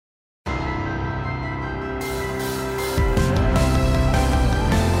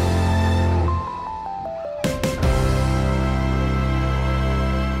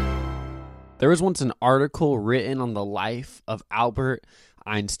There was once an article written on the life of Albert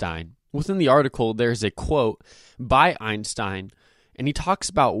Einstein. Within the article, there's a quote by Einstein, and he talks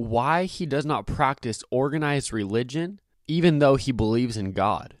about why he does not practice organized religion, even though he believes in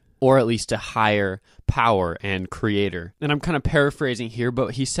God, or at least a higher power and creator. And I'm kind of paraphrasing here,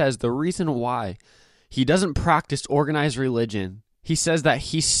 but he says the reason why he doesn't practice organized religion, he says that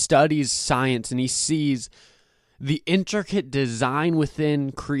he studies science and he sees the intricate design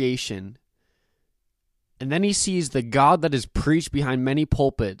within creation. And then he sees the God that is preached behind many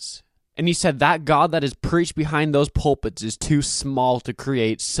pulpits. And he said that God that is preached behind those pulpits is too small to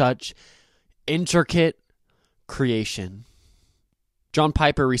create such intricate creation. John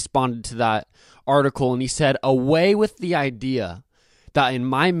Piper responded to that article and he said, "Away with the idea that in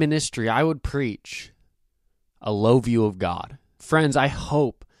my ministry I would preach a low view of God." Friends, I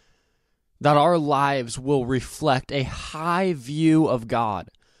hope that our lives will reflect a high view of God,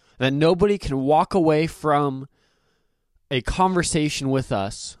 that nobody can walk away from a conversation with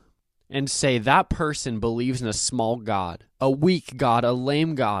us and say that person believes in a small God, a weak God, a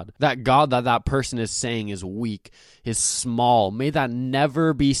lame God. That God that person is saying is weak, is small. May that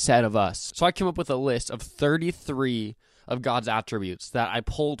never be said of us. So I came up with a list of 33 of God's attributes that I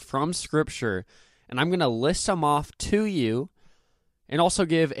pulled from Scripture, and I'm going to list them off to you and also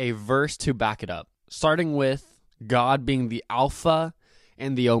give a verse to back it up, starting with God being the Alpha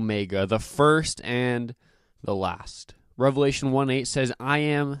and the Omega, the first and the last. Revelation 1:8 says, "I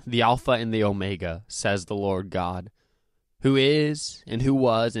am the Alpha and the Omega, says the Lord God, who is and who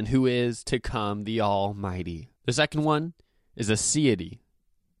was and who is to come, the Almighty." The second one is aseity.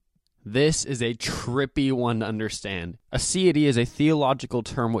 This is a trippy one to understand. Aseity is a theological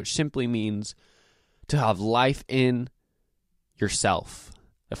term which simply means to have life in yourself.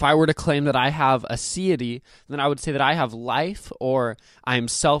 If I were to claim that I have aseity, then I would say that I have life, or I am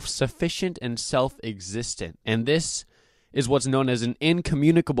self-sufficient and self-existent. And this is what's known as an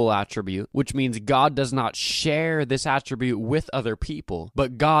incommunicable attribute, which means God does not share this attribute with other people.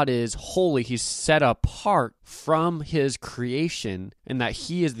 But God is holy. He's set apart from his creation, and that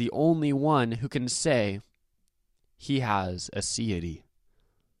he is the only one who can say he has aseity.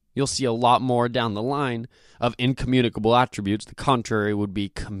 You'll see a lot more down the line of incommunicable attributes. The contrary would be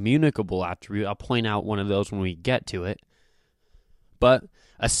communicable attribute. I'll point out one of those when we get to it. But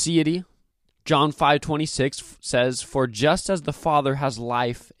aseity, John 5:26 says, "For just as the Father has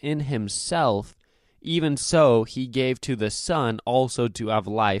life in himself, even so he gave to the Son also to have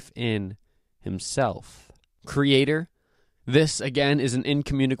life in himself." Creator, this again is an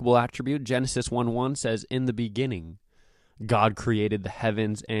incommunicable attribute. Genesis 1:1 says, "In the beginning, God created the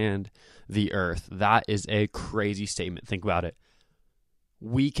heavens and the earth." That is a crazy statement. Think about it.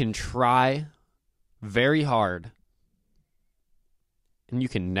 We can try very hard, and you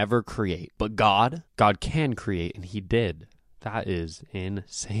can never create. But God can create, and he did. That is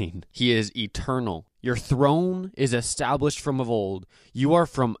insane. He is eternal. Your throne is established from of old. You are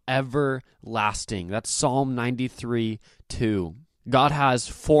from everlasting. That's Psalm 93:2. God has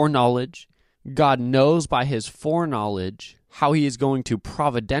foreknowledge. God knows by his foreknowledge how he is going to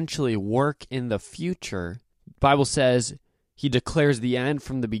providentially work in the future. The Bible says he declares the end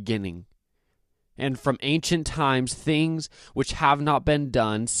from the beginning, and from ancient times things which have not been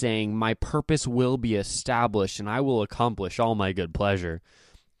done, saying, "My purpose will be established, and I will accomplish all my good pleasure."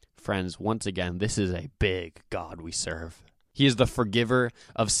 Friends, once again, this is a big God we serve. He is the forgiver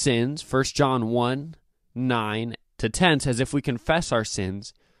of sins. 1 John 1:9-10 says, "If we confess our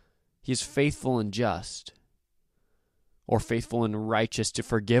sins, he is faithful and just," or faithful and righteous, to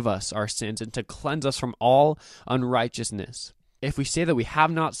forgive us our sins and to cleanse us from all unrighteousness. If we say that we have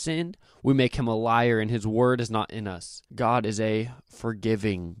not sinned, we make him a liar, and his word is not in us. God is a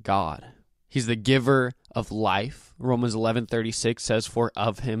forgiving God. He's the giver of life. Romans 11:36 says, "For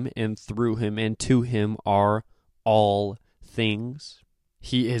of him and through him and to him are all things."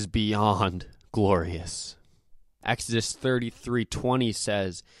 He is beyond glorious. Exodus 33:20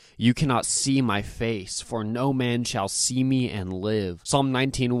 says, "You cannot see my face, for no man shall see me and live." Psalm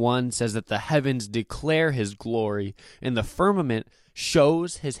 19:1 says that the heavens declare his glory, and the firmament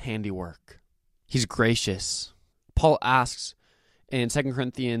shows his handiwork. He's gracious. Paul asks in 2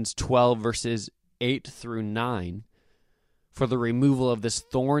 Corinthians 12, verses 8-9, for the removal of this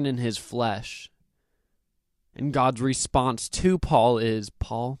thorn in his flesh. And God's response to Paul is,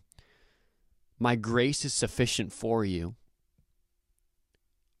 "Paul, my grace is sufficient for you,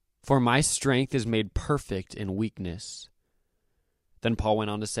 for my strength is made perfect in weakness." Then Paul went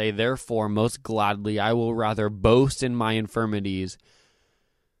on to say, "Therefore, most gladly, I will rather boast in my infirmities,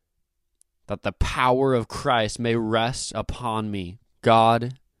 that the power of Christ may rest upon me."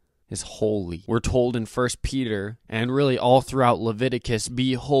 God is holy. We're told in 1 Peter and really all throughout Leviticus,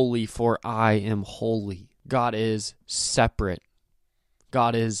 be holy for I am holy. God is separate.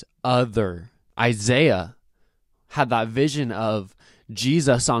 God is other. Isaiah had that vision of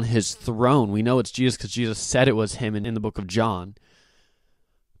Jesus on his throne. We know it's Jesus because Jesus said it was him in the book of John.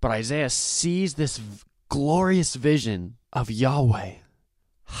 But Isaiah sees this glorious vision of Yahweh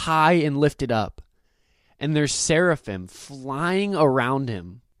high and lifted up. And there's seraphim flying around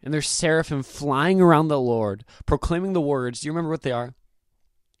him. And there's seraphim flying around the Lord, proclaiming the words. Do you remember what they are?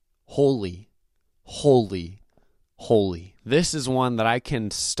 Holy, holy, holy. This is one that I can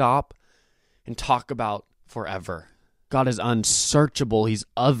stop and talk about forever. God is unsearchable. He's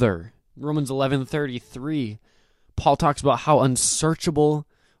other. Romans 11:33, Paul talks about how unsearchable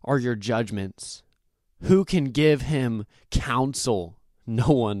are your judgments. Who can give him counsel? No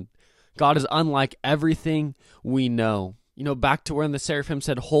one. God is unlike everything we know. You know, back to when the seraphim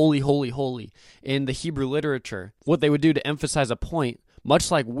said, holy, holy, holy, in the Hebrew literature, what they would do to emphasize a point,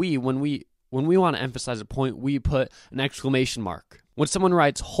 much like when we want to emphasize a point, we put an exclamation mark. When someone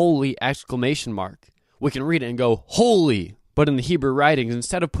writes holy exclamation mark, we can read it and go, holy. But in the Hebrew writings,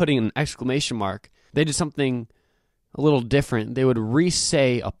 instead of putting an exclamation mark, they did something a little different. They would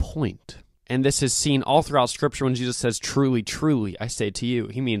re-say a point. And this is seen all throughout Scripture when Jesus says, truly, truly, I say to you.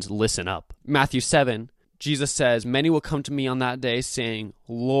 He means listen up. Matthew 7, Jesus says, many will come to me on that day saying,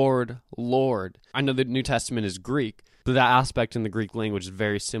 Lord, Lord. I know the New Testament is Greek, but that aspect in the Greek language is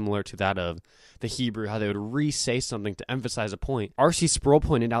very similar to that of the Hebrew, how they would re-say something to emphasize a point. R.C. Sproul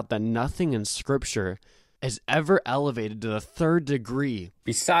pointed out that nothing in Scripture is ever elevated to the third degree.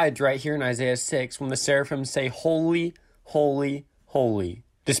 Besides, right here in Isaiah 6, when the seraphim say, holy, holy, holy,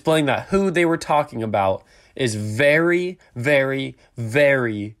 displaying that who they were talking about is very, very,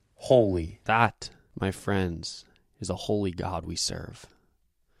 very holy. That, my friends, is a holy God we serve.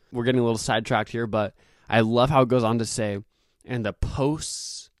 We're getting a little sidetracked here, but I love how it goes on to say, and the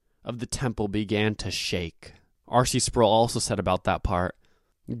posts of the temple began to shake. R.C. Sproul also said about that part,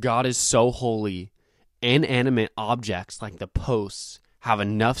 God is so holy, inanimate objects like the posts have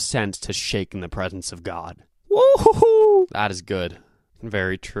enough sense to shake in the presence of God. Woo-hoo-hoo! That is good.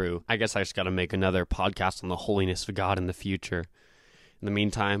 Very true. I guess I just got to make another podcast on the holiness of God in the future. In the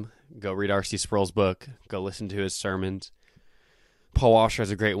meantime, go read R.C. Sproul's book. Go listen to his sermons. Paul Washer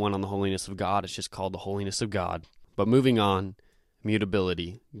has a great one on the holiness of God. It's just called The Holiness of God. But moving on,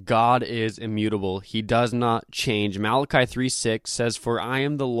 immutability. God is immutable. He does not change. Malachi 3:6 says, for I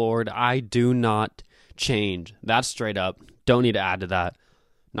am the Lord, I do not change. That's straight up. Don't need to add to that.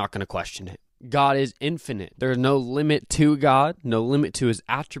 Not going to question it. God is infinite. There is no limit to God, no limit to his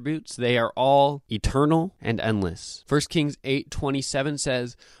attributes. They are all eternal and endless. 1 Kings 8:27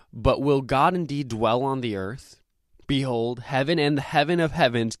 says, but will God indeed dwell on the earth? Behold, heaven and the heaven of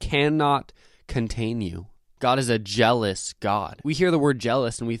heavens cannot contain you. God is a jealous God. We hear the word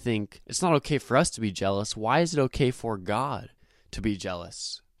jealous and we think, it's not okay for us to be jealous. Why is it okay for God to be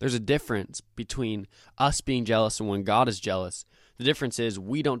jealous? There's a difference between us being jealous and when God is jealous. The difference is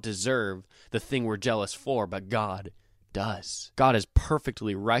we don't deserve the thing we're jealous for, but God does. God is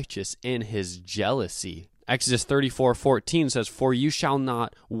perfectly righteous in his jealousy. Exodus 34:14 says, for you shall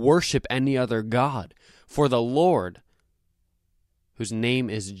not worship any other God, for the Lord, whose name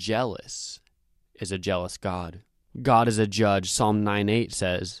is jealous, is a jealous God. God is a judge. Psalm 9:8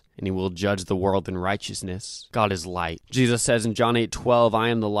 says, and he will judge the world in righteousness. God is light. Jesus says in John 8:12, I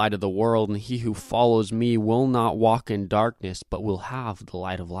am the light of the world, and he who follows me will not walk in darkness, but will have the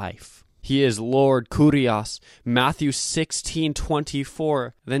light of life. He is Lord, Kurios. Matthew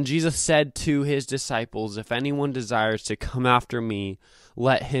 16:24. Then Jesus said to his disciples, if anyone desires to come after me,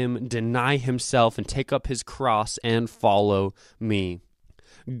 let him deny himself and take up his cross and follow me.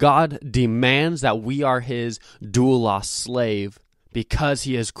 God demands that we are his doulos slave because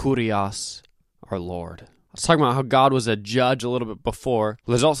he is Kurios, our Lord. I was talking about how God was a judge a little bit before.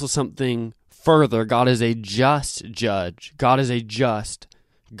 There's also something further. God is a just judge. God is a just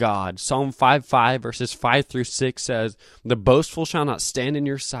God. Psalm 5:5 verses 5-6 says, the boastful shall not stand in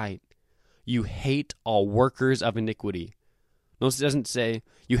your sight. You hate all workers of iniquity. Notice it doesn't say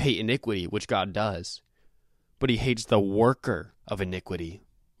you hate iniquity, which God does, but he hates the worker of iniquity.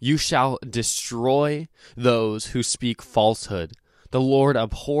 You shall destroy those who speak falsehood. The Lord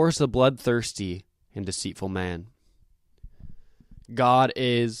abhors the bloodthirsty and deceitful man. God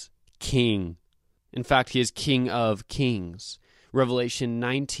is king. In fact, he is King of kings. Revelation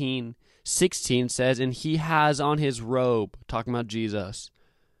 19:16 says, and he has on his robe, talking about Jesus,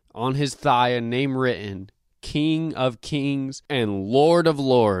 on his thigh a name written, King of kings and Lord of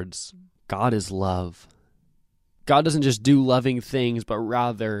lords. God is love. God doesn't just do loving things, but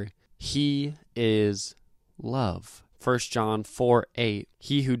rather He is love. 1 John 4:8.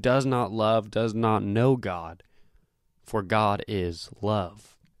 He who does not love does not know God, for God is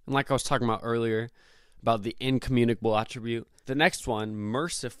love. And like I was talking about earlier about the incommunicable attribute, the next one,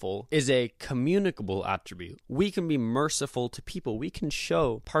 merciful, is a communicable attribute. We can be merciful to people. We can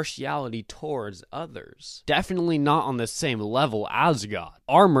show partiality towards others. Definitely not on the same level as God.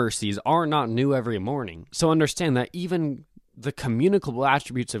 Our mercies are not new every morning. So understand that even the communicable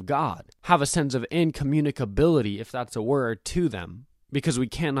attributes of God have a sense of incommunicability, if that's a word, to them, because we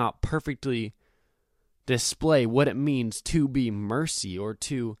cannot perfectly display what it means to be mercy or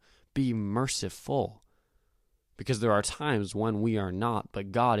to be merciful, because there are times when we are not,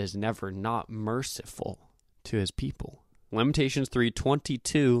 but God is never not merciful to his people. Lamentations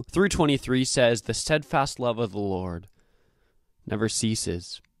 3:22 through 23 says, "The steadfast love of the Lord never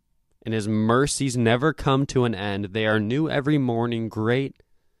ceases, and his mercies never come to an end. They are new every morning. Great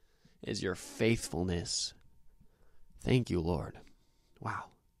is your faithfulness." Thank you, Lord. Wow.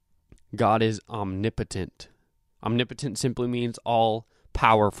 God is omnipotent. Omnipotent simply means all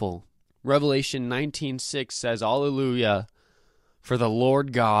powerful. Revelation 19:6 says, "Alleluia, for the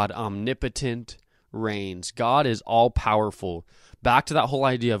Lord God omnipotent reigns." God is all powerful. Back to that whole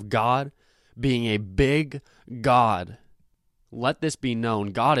idea of God being a big God. Let this be known,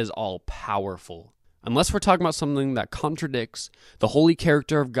 God is all powerful. Unless we're talking about something that contradicts the holy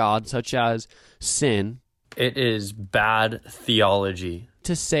character of God, such as sin, it is bad theology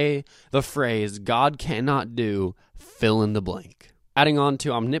to say the phrase, God cannot do, fill in the blank. Adding on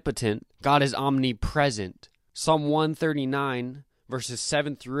to omnipotent, God is omnipresent. Psalm 139, verses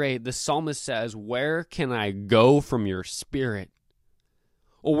 7 through 8, the psalmist says, "Where can I go from your spirit?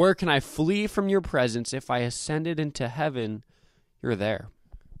 Or where can I flee from your presence? If I ascended into heaven, you're there.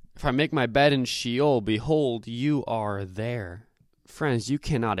 If I make my bed in Sheol, behold, you are there." Friends, you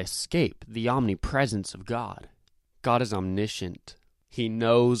cannot escape the omnipresence of God. God is omniscient. He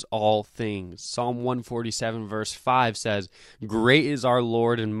knows all things. Psalm 147 verse 5 says, "Great is our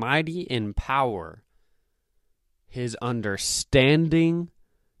Lord and mighty in power. His understanding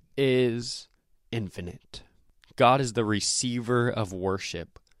is infinite." God is the receiver of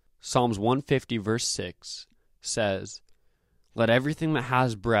worship. Psalms 150 verse 6 says, "Let everything that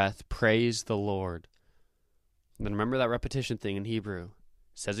has breath praise the Lord." And then remember that repetition thing in Hebrew. It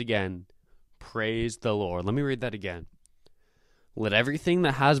says again, praise the Lord. Let me read that again. "Let everything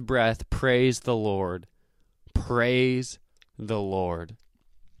that has breath praise the Lord. Praise the Lord."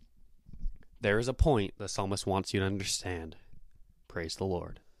 There is a point the psalmist wants you to understand. Praise the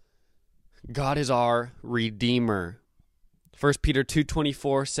Lord. God is our Redeemer. 1 Peter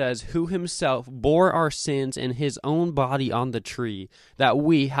 2:24 says, "Who himself bore our sins in his own body on the tree, that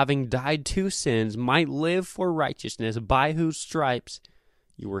we, having died to sins, might live for righteousness, by whose stripes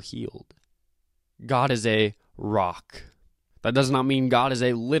you were healed." God is a rock. That does not mean God is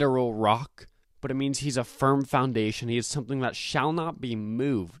a literal rock, but it means he's a firm foundation. He is something that shall not be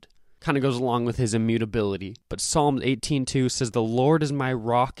moved. Kind of goes along with his immutability. But Psalm 18:2 says, "The Lord is my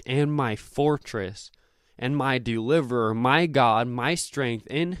rock and my fortress, and my deliverer, my God, my strength,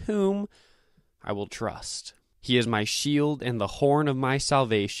 in whom I will trust. He is my shield and the horn of my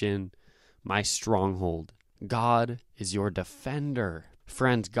salvation, my stronghold." God is your defender.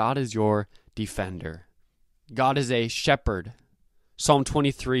 Friends, God is your defender. God is a shepherd. Psalm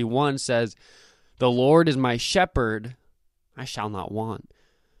 23:1 says, "The Lord is my shepherd, I shall not want."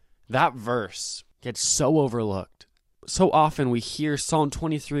 That verse gets so overlooked. So often we hear Psalm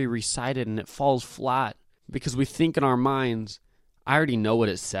 23 recited and it falls flat because we think in our minds, I already know what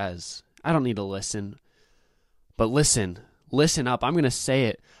it says. I don't need to listen. But listen up. I'm going to say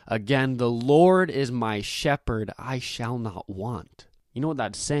it again. "The Lord is my shepherd, I shall not want." You know what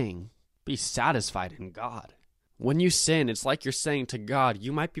that's saying? Be satisfied in God. When you sin, it's like you're saying to God,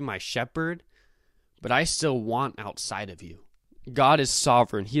 you might be my shepherd, but I still want outside of you. God is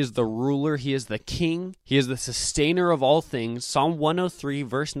sovereign. He is the ruler. He is the king. He is the sustainer of all things. Psalm 103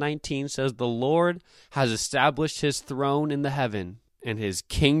 verse 19 says, "The Lord has established his throne in the heaven, and his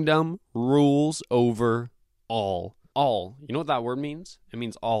kingdom rules over all." All. You know what that word means? It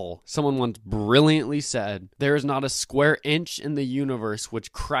means all. Someone once brilliantly said, "There is not a square inch in the universe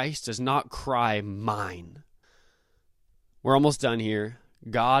which Christ does not cry, mine." We're almost done here.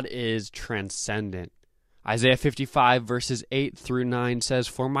 God is transcendent. Isaiah 55 verses 8 through 9 says,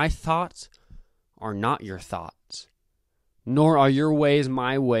 "For my thoughts are not your thoughts, nor are your ways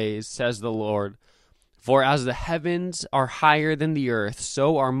my ways, says the Lord. For as the heavens are higher than the earth,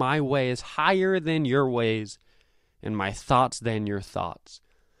 so are my ways higher than your ways, and my thoughts than your thoughts."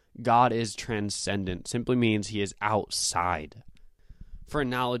 God is transcendent. Simply means he is outside. For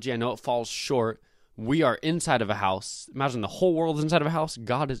analogy, I know it falls short. We are inside of a house. Imagine the whole world is inside of a house.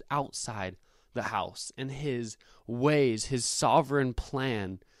 God is outside the house. And his ways, his sovereign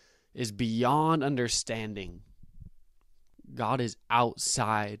plan is beyond understanding. God is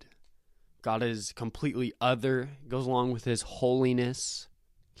outside. God is completely other. It goes along with his holiness.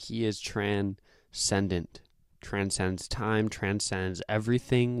 He is transcendent. Transcends time, transcends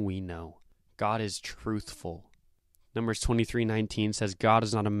everything we know. God is truthful. Numbers 23:19 says, God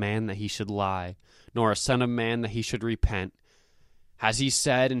is not a man that he should lie, nor a son of man that he should repent. Has he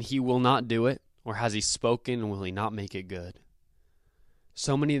said and he will not do it? Or has he spoken and will he not make it good?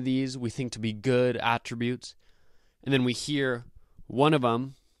 So many of these we think to be good attributes, and then we hear one of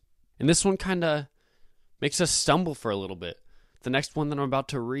them, and this one kind of makes us stumble for a little bit. The next one that I'm about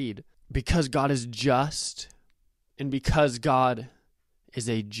to read, because God is just, and because God is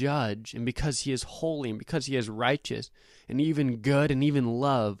a judge, and because he is holy, and because he is righteous, and even good, and even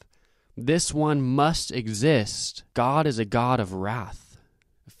love, this one must exist. God is a God of wrath.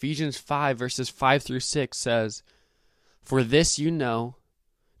 Ephesians 5 verses 5 through 6 says, For this you know,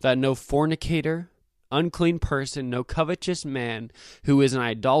 that no fornicator, unclean person, no covetous man who is an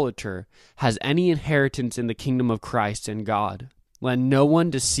idolater has any inheritance in the kingdom of Christ and God. Let no one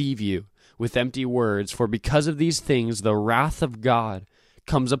deceive you with empty words, for because of these things the wrath of God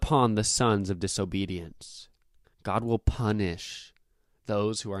comes upon the sons of disobedience. God will punish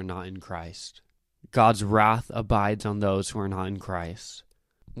those who are not in Christ. God's wrath abides on those who are not in Christ.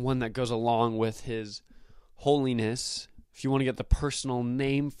 One that goes along with his holiness, if you want to get the personal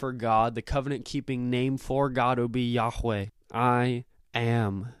name for God, the covenant-keeping name for God would be Yahweh. I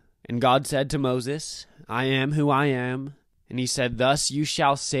am. And God said to Moses, I am who I am. And he said, Thus you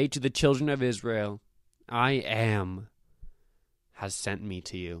shall say to the children of Israel, I am has sent me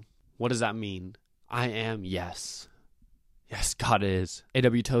to you. What does that mean? I am, yes. Yes, God is.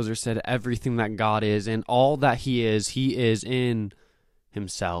 A.W. Tozer said everything that God is and all that he is in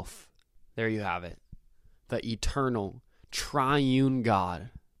himself. There you have it. The eternal, triune God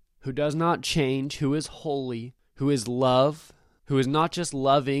who does not change, who is holy, who is love, who is not just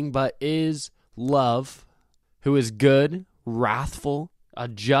loving but is love, who is good, wrathful, a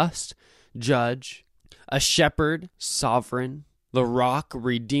just judge, a shepherd, sovereign, the rock,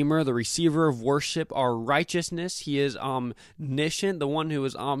 redeemer, the receiver of worship, our righteousness. He is omniscient, the one who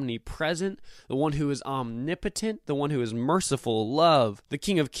is omnipresent, the one who is omnipotent, the one who is merciful, love, the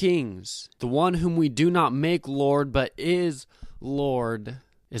King of kings, the one whom we do not make Lord, but is Lord,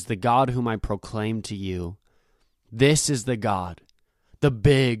 is the God whom I proclaim to you. This is the God, the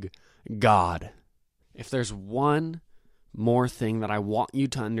big God. If there's one more thing that I want you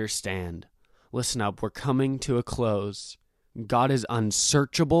to understand, listen up, we're coming to a close. God is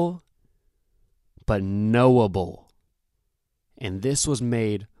unsearchable, but knowable. And this was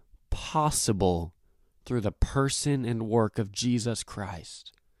made possible through the person and work of Jesus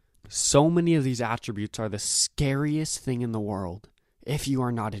Christ. So many of these attributes are the scariest thing in the world if you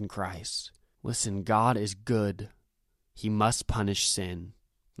are not in Christ. Listen, God is good. He must punish sin.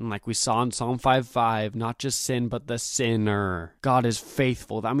 And like we saw in Psalm 5:5, not just sin, but the sinner. God is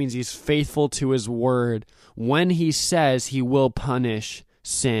faithful. That means he's faithful to his word when he says he will punish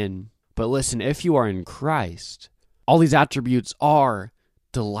sin. But listen, if you are in Christ, all these attributes are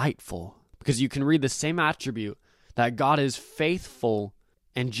delightful. Because you can read the same attribute, that God is faithful.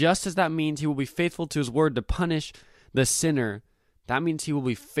 And just as that means he will be faithful to his word to punish the sinner, that means he will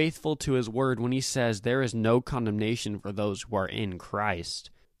be faithful to his word when he says there is no condemnation for those who are in Christ.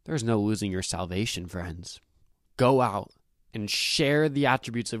 There's no losing your salvation, friends. Go out and share the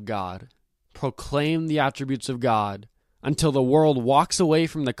attributes of God. Proclaim the attributes of God until the world walks away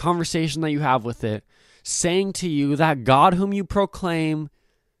from the conversation that you have with it, saying to you that God whom you proclaim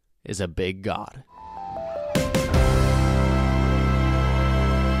is a big God.